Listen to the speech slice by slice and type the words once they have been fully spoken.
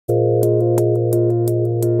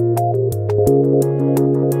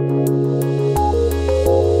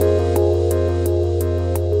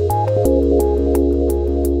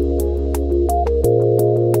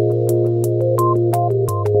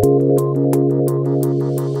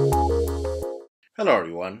Hello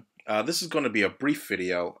everyone. This is going to be a brief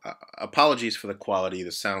video. Apologies for the quality.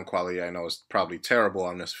 The sound quality I know is probably terrible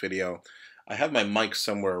on this video. I have my mic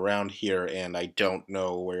somewhere around here and I don't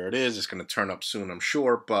know where it is. It's going to turn up soon, I'm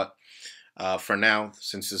sure, but for now,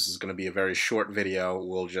 since this is going to be a very short video,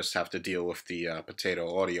 we'll just have to deal with the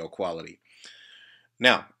potato audio quality.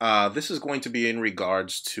 Now, this is going to be in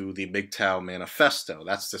regards to the MGTOW Manifesto.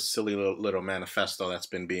 That's the silly little manifesto that's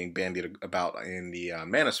been being bandied about in the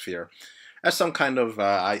manosphere as some kind of,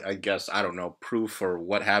 I guess, I don't know, proof or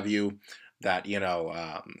what have you, that,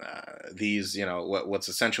 these, what's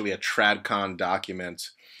essentially a tradcon document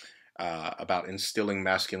about instilling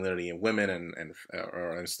masculinity in women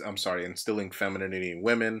I'm sorry, instilling femininity in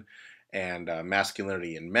women and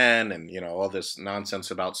masculinity in men, and all this nonsense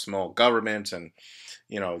about small government and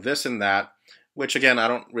this and that, which again, I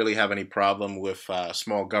don't really have any problem with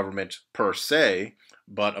small government per se,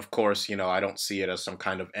 but of course, I don't see it as some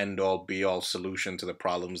kind of end-all be-all solution to the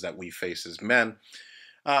problems that we face as men.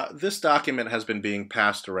 This document has been being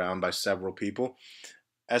passed around by several people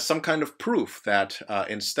as some kind of proof that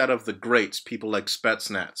instead of the greats, people like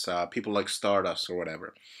Spetsnaz, people like Stardust or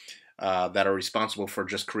whatever, that are responsible for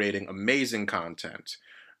just creating amazing content,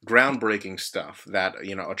 groundbreaking stuff that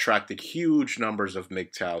attracted huge numbers of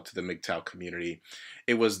MGTOW to the MGTOW community.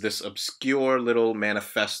 It was this obscure little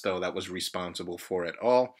manifesto that was responsible for it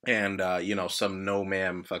all, and some no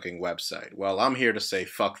ma'am fucking website. Well, I'm here to say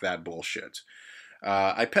fuck that bullshit.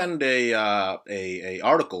 I penned a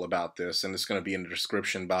article about this, and it's going to be in the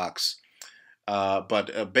description box.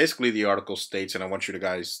 But basically, the article states, and I want you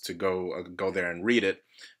guys to go there and read it.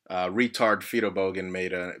 Retard Fido Bogan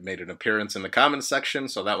made an appearance in the comment section,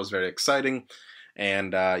 so that was very exciting.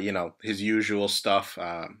 And his usual stuff,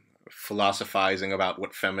 philosophizing about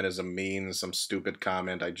what feminism means, some stupid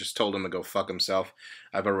comment. I just told him to go fuck himself.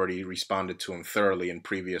 I've already responded to him thoroughly in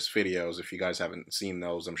previous videos. If you guys haven't seen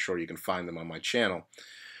those, I'm sure you can find them on my channel.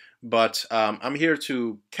 But I'm here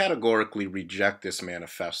to categorically reject this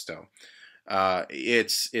manifesto.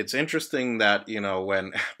 It's interesting that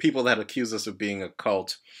when people that accuse us of being a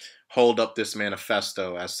cult hold up this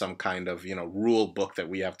manifesto as some kind of rule book that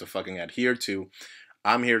we have to fucking adhere to.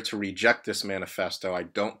 I'm here to reject this manifesto. I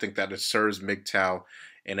don't think that it serves MGTOW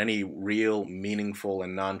in any real, meaningful,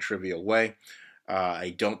 and non-trivial way.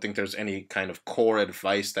 I don't think there's any kind of core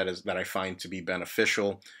advice that I find to be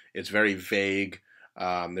beneficial. It's very vague.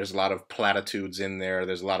 There's a lot of platitudes in there.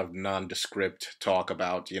 There's a lot of nondescript talk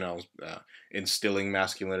about, instilling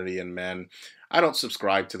masculinity in men. I don't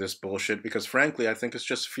subscribe to this bullshit because, frankly, I think it's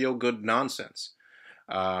just feel-good nonsense.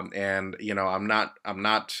 I'm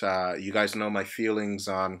not, you guys know my feelings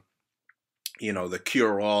on, the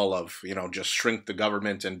cure-all of, just shrink the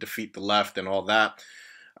government and defeat the left and all that.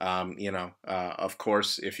 Of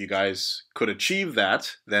course, if you guys could achieve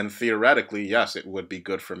that, then theoretically, yes, it would be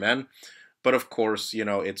good for men. But of course,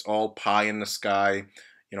 it's all pie in the sky,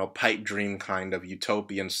 pipe dream kind of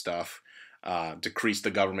utopian stuff. Decrease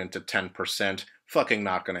the government to 10%. Fucking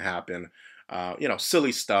not going to happen.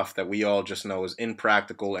 Silly stuff that we all just know is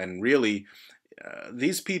impractical. And really,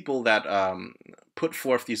 these people that put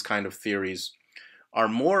forth these kind of theories are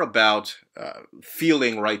more about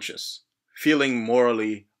feeling righteous, feeling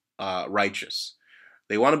morally righteous.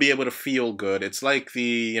 They want to be able to feel good. It's like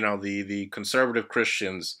the conservative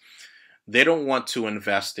Christians. They don't want to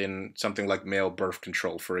invest in something like male birth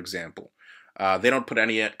control, for example. They don't put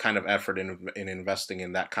any kind of effort in investing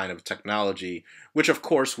in that kind of technology, which of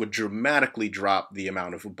course would dramatically drop the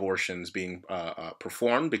amount of abortions being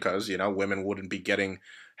performed because, women wouldn't be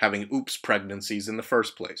having oops pregnancies in the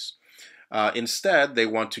first place. Instead, they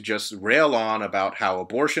want to just rail on about how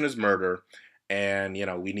abortion is murder and,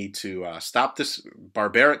 we need to stop this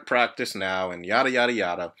barbaric practice now and yada, yada,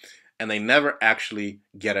 yada. And they never actually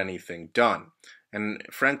get anything done. And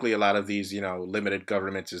frankly, a lot of these, limited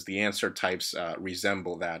governments as the answer types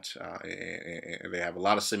resemble that. They have a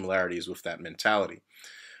lot of similarities with that mentality.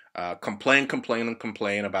 Complain, complain, and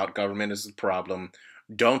complain about government is the problem.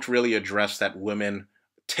 Don't really address that women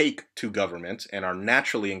take to government and are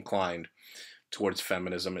naturally inclined towards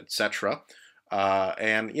feminism, etc.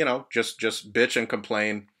 And, just bitch and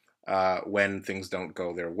complain when things don't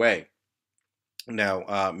go their way. Now,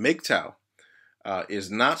 MGTOW is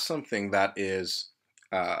not something that is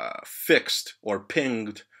fixed or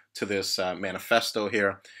pinged to this manifesto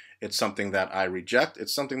here. It's something that I reject.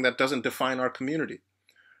 It's something that doesn't define our community.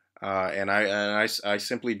 And I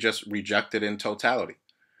simply just reject it in totality.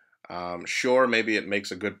 Sure, maybe it makes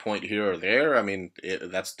a good point here or there. I mean,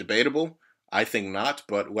 that's debatable. I think not,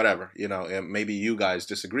 but whatever. Maybe you guys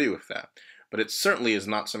disagree with that. But it certainly is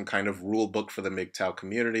not some kind of rule book for the MGTOW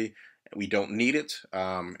community. We don't need it.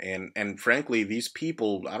 And frankly, these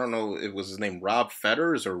people, I don't know, it was his name Rob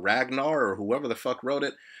Fetters or Ragnar or whoever the fuck wrote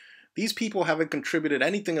it. These people haven't contributed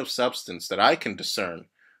anything of substance that I can discern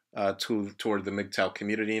toward the MGTOW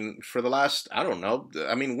community. And for the last, I don't know,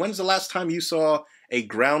 I mean, when's the last time you saw a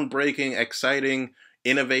groundbreaking, exciting,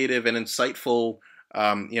 innovative, and insightful,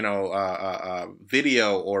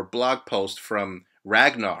 video or blog post from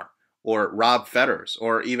Ragnar or Rob Fetters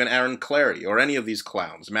or even Aaron Clarey or any of these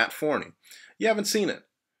clowns, Matt Forney? You haven't seen it,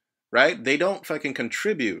 right? They don't fucking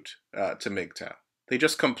contribute to MGTOW. They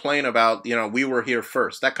just complain about, we were here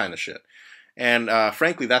first, that kind of shit. And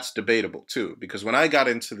frankly, that's debatable too, because when I got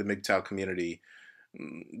into the MGTOW community,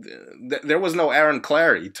 there was no Aaron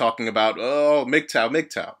Clarey talking about, oh, MGTOW,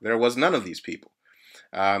 MGTOW. There was none of these people.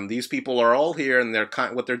 These people are all here, and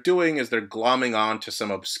what they're doing is they're glomming on to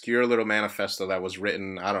some obscure little manifesto that was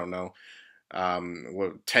written, I don't know,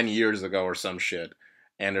 10 years ago or some shit.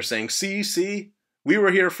 And they're saying, see, we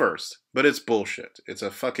were here first. But it's bullshit. It's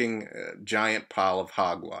a fucking giant pile of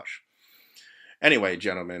hogwash. Anyway,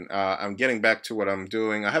 gentlemen, I'm getting back to what I'm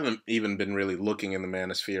doing. I haven't even been really looking in the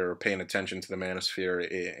manosphere or paying attention to the manosphere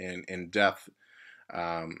in depth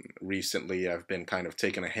recently. I've been kind of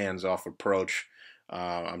taking a hands-off approach.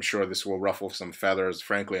 I'm sure this will ruffle some feathers.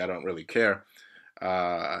 Frankly, I don't really care.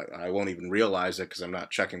 I won't even realize it because I'm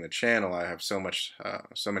not checking the channel. I have so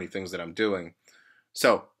many things that I'm doing.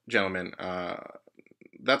 So, gentlemen,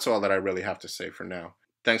 that's all that I really have to say for now.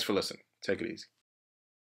 Thanks for listening. Take it easy.